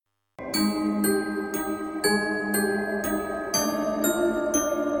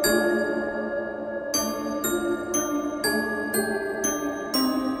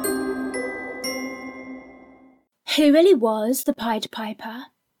who really was the Pied Piper?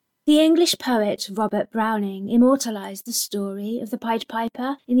 The English poet Robert Browning immortalised the story of the Pied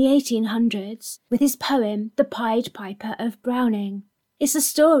Piper in the 1800s with his poem The Pied Piper of Browning. It's a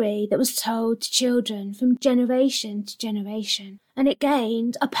story that was told to children from generation to generation, and it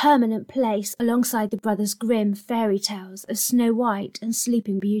gained a permanent place alongside the Brothers Grimm fairy tales of Snow White and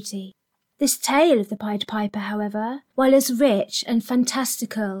Sleeping Beauty. This tale of the Pied Piper, however, while as rich and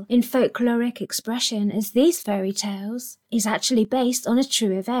fantastical in folkloric expression as these fairy tales, is actually based on a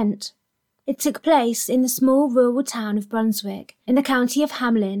true event. It took place in the small rural town of Brunswick, in the county of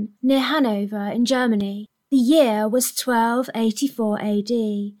Hamelin, near Hanover in Germany. The year was 1284 AD,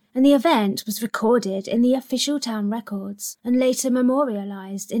 and the event was recorded in the official town records and later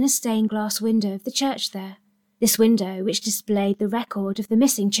memorialised in a stained glass window of the church there. This window, which displayed the record of the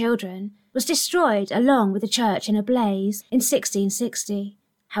missing children, was destroyed along with the church in a blaze in 1660.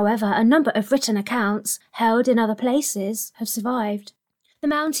 However, a number of written accounts, held in other places, have survived. The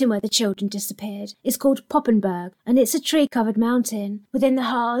mountain where the children disappeared is called Poppenberg, and it's a tree-covered mountain within the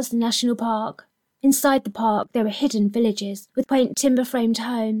Harz National Park. Inside the park there are hidden villages with quaint timber-framed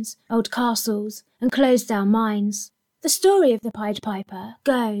homes, old castles, and closed-down mines. The story of the Pied Piper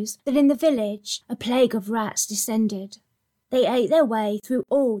goes that in the village a plague of rats descended. They ate their way through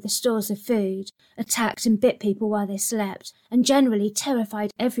all the stores of food, attacked and bit people while they slept, and generally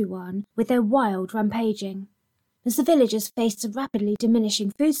terrified everyone with their wild rampaging. As the villagers faced a rapidly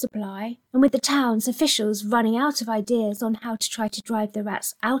diminishing food supply, and with the town's officials running out of ideas on how to try to drive the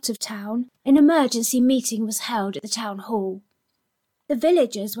rats out of town, an emergency meeting was held at the town hall. The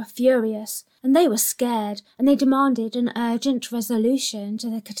villagers were furious, and they were scared, and they demanded an urgent resolution to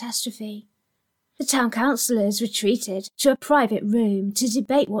the catastrophe. The town councillors retreated to a private room to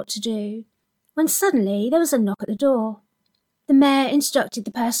debate what to do, when suddenly there was a knock at the door. The mayor instructed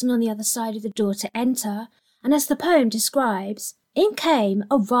the person on the other side of the door to enter, and as the poem describes, in came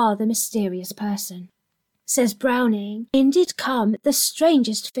a rather mysterious person. Says Browning, in did come the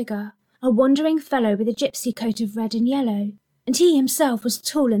strangest figure, a wandering fellow with a gypsy coat of red and yellow, and he himself was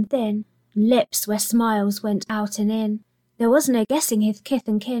tall and thin, lips where smiles went out and in. There was no guessing his kith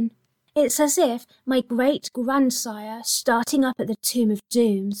and kin. It's as if my great-grandsire, starting up at the Tomb of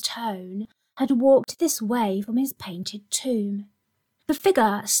Doom's tone, had walked this way from his painted tomb. The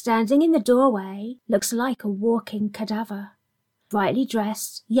figure standing in the doorway looks like a walking cadaver, brightly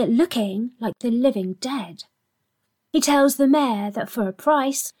dressed, yet looking like the living dead. He tells the mayor that for a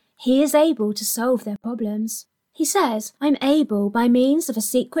price, he is able to solve their problems. He says, I'm able, by means of a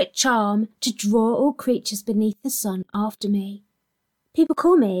secret charm, to draw all creatures beneath the sun after me. People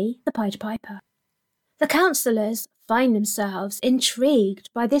call me the Pied Piper. The councillors find themselves intrigued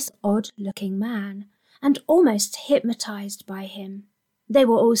by this odd-looking man, and almost hypnotised by him. They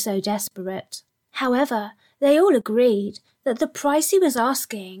were also desperate. However, they all agreed that the price he was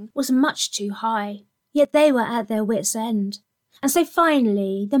asking was much too high, yet they were at their wits' end. And so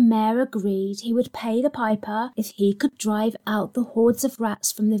finally the mayor agreed he would pay the piper if he could drive out the hordes of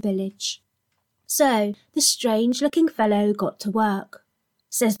rats from the village. So the strange-looking fellow got to work.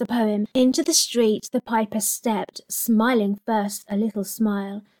 Says the poem, into the street the piper stepped, smiling first a little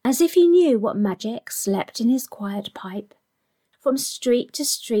smile, as if he knew what magic slept in his quiet pipe. From street to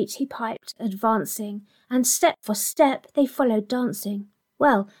street he piped, advancing, and step for step they followed dancing.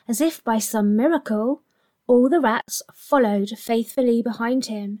 Well, as if by some miracle, all the rats followed faithfully behind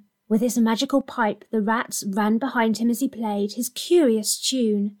him. With his magical pipe the rats ran behind him as he played his curious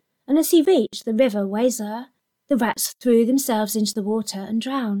tune, and as he reached the river Weser, the rats threw themselves into the water and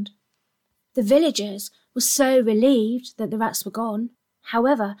drowned. The villagers were so relieved that the rats were gone.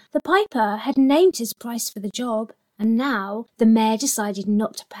 However, the piper had named his price for the job, and now the mayor decided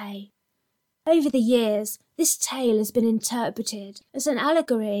not to pay. Over the years, this tale has been interpreted as an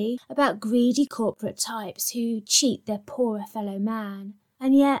allegory about greedy corporate types who cheat their poorer fellow man.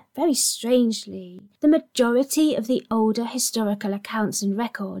 And yet, very strangely, the majority of the older historical accounts and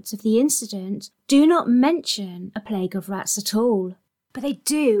records of the incident do not mention a plague of rats at all. But they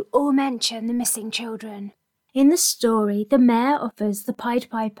do all mention the missing children. In the story, the mayor offers the Pied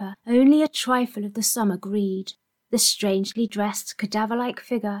Piper only a trifle of the sum agreed. The strangely dressed, cadaver-like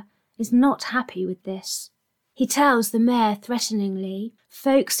figure is not happy with this. He tells the mayor threateningly,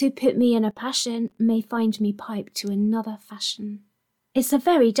 "Folks who put me in a passion may find me pipe to another fashion." It's a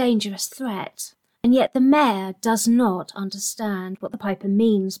very dangerous threat, and yet the mayor does not understand what the piper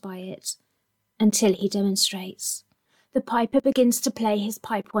means by it, until he demonstrates. The piper begins to play his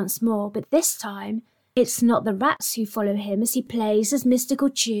pipe once more, but this time it's not the rats who follow him as he plays his mystical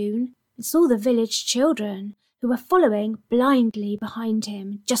tune, it's all the village children who are following blindly behind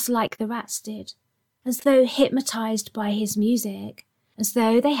him, just like the rats did. as though hypnotized by his music, as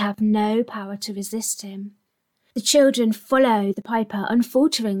though they have no power to resist him. The children follow the piper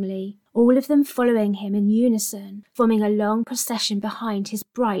unfalteringly, all of them following him in unison, forming a long procession behind his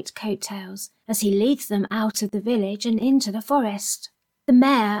bright coattails as he leads them out of the village and into the forest. The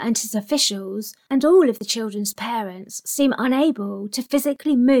mayor and his officials, and all of the children's parents, seem unable to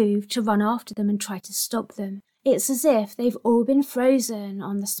physically move to run after them and try to stop them. It's as if they've all been frozen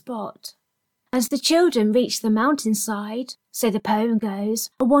on the spot. As the children reach the mountainside, so the poem goes,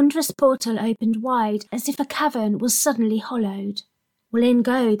 a wondrous portal opened wide as if a cavern was suddenly hollowed. Well, in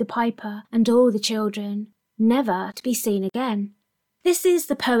go the piper and all the children, never to be seen again. This is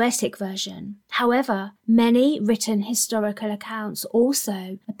the poetic version. However, many written historical accounts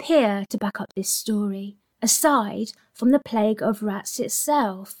also appear to back up this story, aside from the plague of rats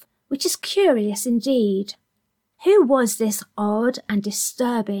itself, which is curious indeed. Who was this odd and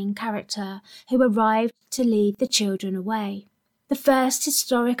disturbing character who arrived to lead the children away? The first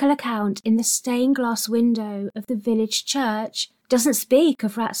historical account in the stained glass window of the village church doesn't speak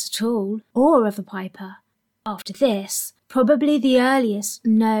of rats at all, or of a piper. After this, probably the earliest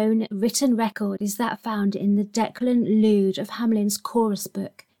known written record is that found in the Declan Lude of Hamlin's chorus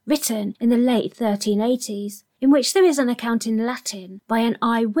book, written in the late 1380s, in which there is an account in Latin by an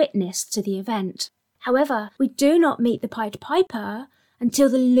eyewitness to the event. However, we do not meet the Pied Piper until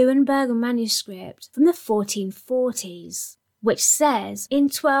the Leuenberg manuscript from the 1440s, which says, in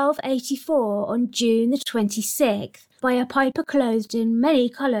 1284 on June the 26th, by a piper clothed in many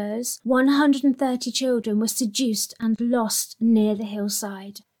colours, 130 children were seduced and lost near the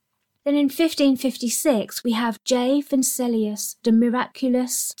hillside. Then in 1556 we have J. Vincelius de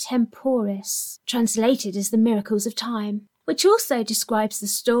Miraculus Temporis, translated as the Miracles of Time, which also describes the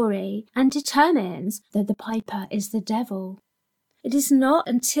story and determines that the piper is the devil. It is not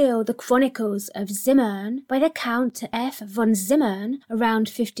until the Chronicles of Zimmern by the Count F. von Zimmern around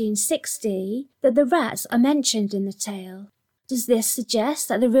 1560 that the rats are mentioned in the tale. Does this suggest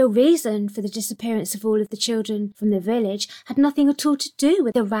that the real reason for the disappearance of all of the children from the village had nothing at all to do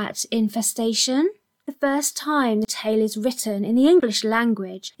with the rat infestation? The first time the tale is written in the English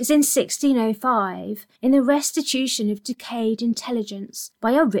language is in 1605 in the Restitution of Decayed Intelligence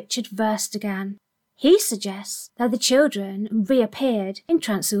by a Richard Verstegan. He suggests that the children reappeared in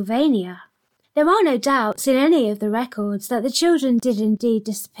Transylvania. There are no doubts in any of the records that the children did indeed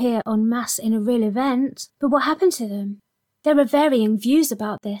disappear en masse in a real event, but what happened to them? There are varying views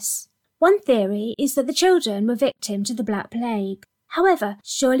about this. One theory is that the children were victim to the Black Plague. However,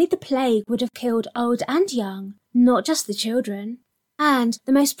 surely the plague would have killed old and young, not just the children. And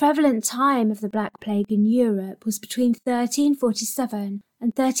the most prevalent time of the Black Plague in Europe was between 1347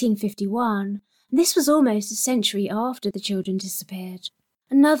 and 1351. This was almost a century after the children disappeared.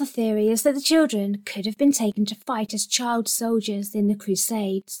 Another theory is that the children could have been taken to fight as child soldiers in the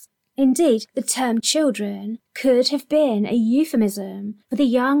Crusades. Indeed, the term children could have been a euphemism for the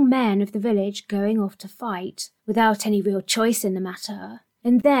young men of the village going off to fight, without any real choice in the matter,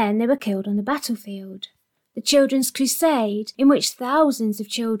 and then they were killed on the battlefield. The Children's Crusade, in which thousands of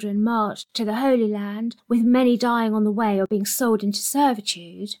children marched to the Holy Land, with many dying on the way or being sold into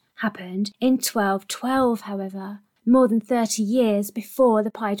servitude, happened in 1212, however, more than 30 years before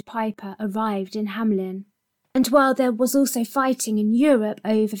the Pied Piper arrived in Hamlin. And while there was also fighting in Europe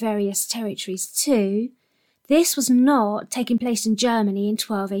over various territories too, this was not taking place in Germany in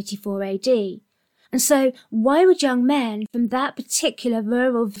 1284 AD. And so why would young men from that particular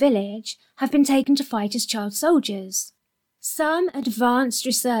rural village have been taken to fight as child soldiers? Some advanced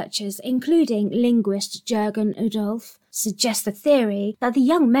researchers, including linguist Jürgen Udolf, suggest the theory that the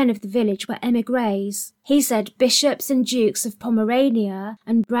young men of the village were émigrés. He said bishops and dukes of Pomerania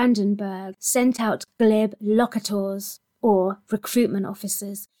and Brandenburg sent out glib locators, or recruitment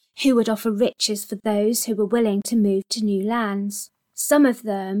officers, who would offer riches for those who were willing to move to new lands. Some of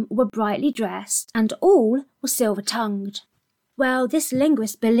them were brightly dressed, and all were silver-tongued. Well, this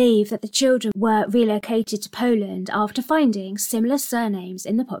linguist believed that the children were relocated to Poland after finding similar surnames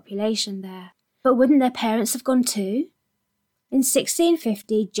in the population there. But wouldn't their parents have gone too? In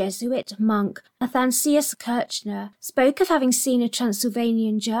 1650, Jesuit monk Athanasius Kirchner spoke of having seen a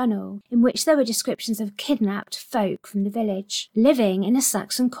Transylvanian journal in which there were descriptions of kidnapped folk from the village, living in a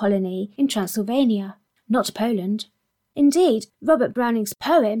Saxon colony in Transylvania, not Poland. Indeed, Robert Browning's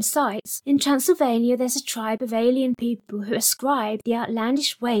poem cites, in Transylvania there's a tribe of alien people who ascribe the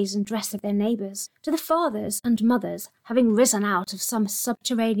outlandish ways and dress of their neighbours to the fathers and mothers having risen out of some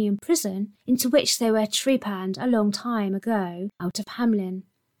subterranean prison into which they were trepanned a long time ago out of Hamlin.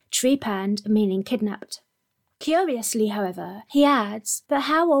 Trepanned meaning kidnapped. Curiously, however, he adds that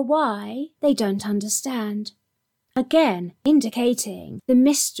how or why they don't understand, again indicating the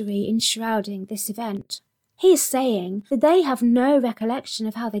mystery enshrouding this event. He is saying that they have no recollection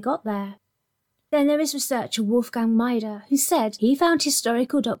of how they got there. Then there is researcher Wolfgang Meider, who said he found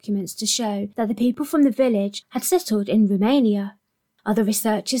historical documents to show that the people from the village had settled in Romania. Other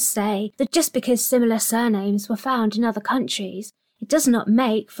researchers say that just because similar surnames were found in other countries, it does not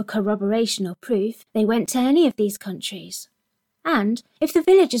make for corroboration or proof they went to any of these countries. And if the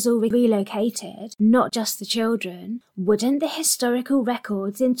villagers all relocated, not just the children, wouldn't the historical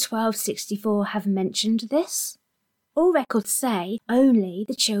records in 1264 have mentioned this? All records say only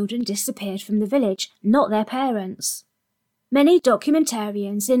the children disappeared from the village, not their parents. Many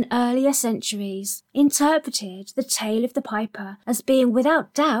documentarians in earlier centuries interpreted the tale of the piper as being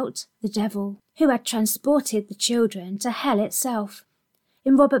without doubt the devil, who had transported the children to hell itself.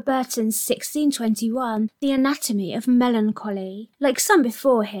 In Robert Burton's 1621, The Anatomy of Melancholy, like some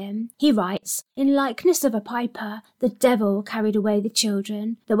before him, he writes, "In likeness of a piper, the devil carried away the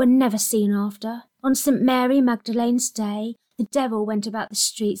children that were never seen after. On St. Mary Magdalene's day, the devil went about the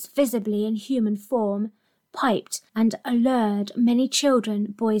streets visibly in human form, piped and allured many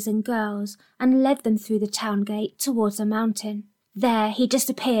children, boys and girls, and led them through the town gate towards a mountain. There he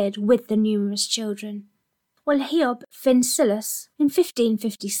disappeared with the numerous children." While Hiob Fincillus, in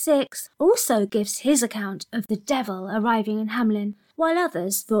 1556, also gives his account of the devil arriving in Hamelin, while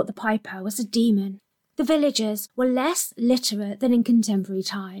others thought the piper was a demon. The villagers were less literate than in contemporary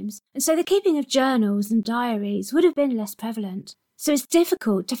times, and so the keeping of journals and diaries would have been less prevalent. So it's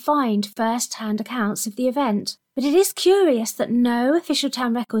difficult to find first-hand accounts of the event. But it is curious that no official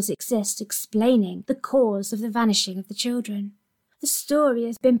town records exist explaining the cause of the vanishing of the children. The story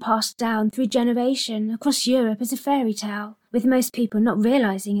has been passed down through generation across Europe as a fairy tale, with most people not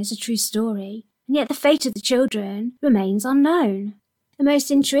realising it's a true story, and yet the fate of the children remains unknown. The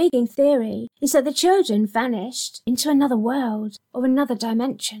most intriguing theory is that the children vanished into another world or another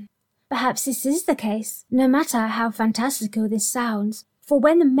dimension. Perhaps this is the case, no matter how fantastical this sounds, for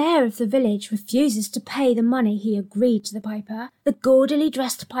when the mayor of the village refuses to pay the money he agreed to the piper, the gaudily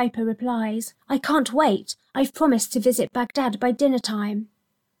dressed piper replies, "I can't wait, I've promised to visit Baghdad by dinner time."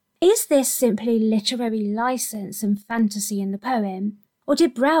 Is this simply literary license and fantasy in the poem, or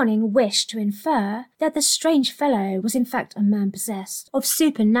did Browning wish to infer that the strange fellow was in fact a man possessed of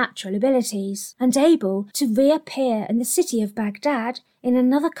supernatural abilities and able to reappear in the city of Baghdad in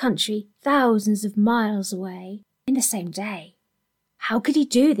another country thousands of miles away in the same day? How could he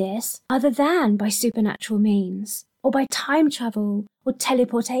do this other than by supernatural means, or by time travel or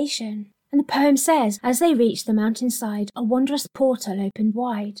teleportation? And the poem says, as they reached the mountainside, a wondrous portal opened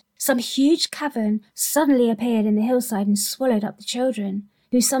wide. Some huge cavern suddenly appeared in the hillside and swallowed up the children,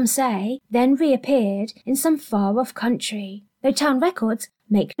 who some say then reappeared in some far-off country, though town records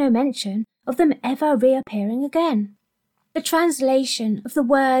make no mention of them ever reappearing again. The translation of the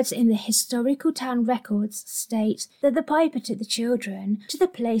words in the historical town records state that the piper took the children to the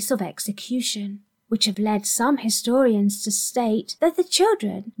place of execution, which have led some historians to state that the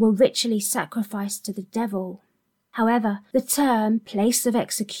children were ritually sacrificed to the devil. However, the term place of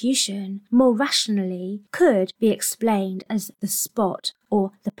execution more rationally could be explained as the spot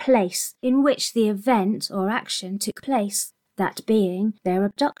or the place in which the event or action took place, that being their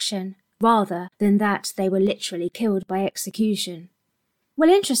abduction, rather than that they were literally killed by execution. Well,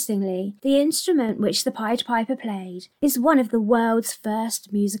 interestingly, the instrument which the Pied Piper played is one of the world's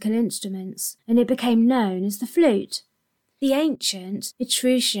first musical instruments, and it became known as the flute. The ancient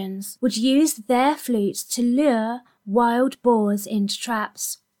Etruscans would use their flutes to lure wild boars into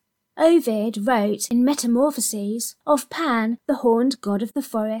traps. Ovid wrote in Metamorphoses of Pan, the horned god of the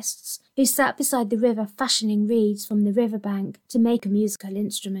forests, who sat beside the river fashioning reeds from the riverbank to make a musical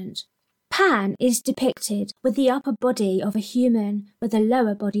instrument. Pan is depicted with the upper body of a human, but the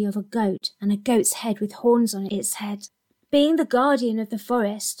lower body of a goat, and a goat's head with horns on its head. Being the guardian of the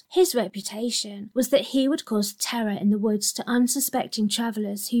forest, his reputation was that he would cause terror in the woods to unsuspecting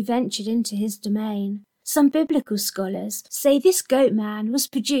travellers who ventured into his domain. Some biblical scholars say this goat man was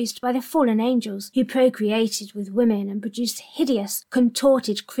produced by the fallen angels who procreated with women and produced hideous,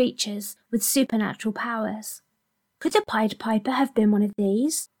 contorted creatures with supernatural powers. Could the Pied Piper have been one of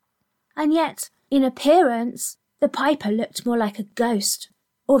these? And yet, in appearance, the piper looked more like a ghost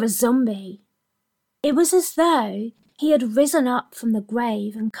or a zombie. It was as though he had risen up from the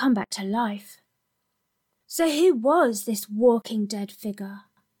grave and come back to life. So who was this walking dead figure?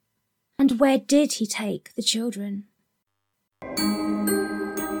 And where did he take the children?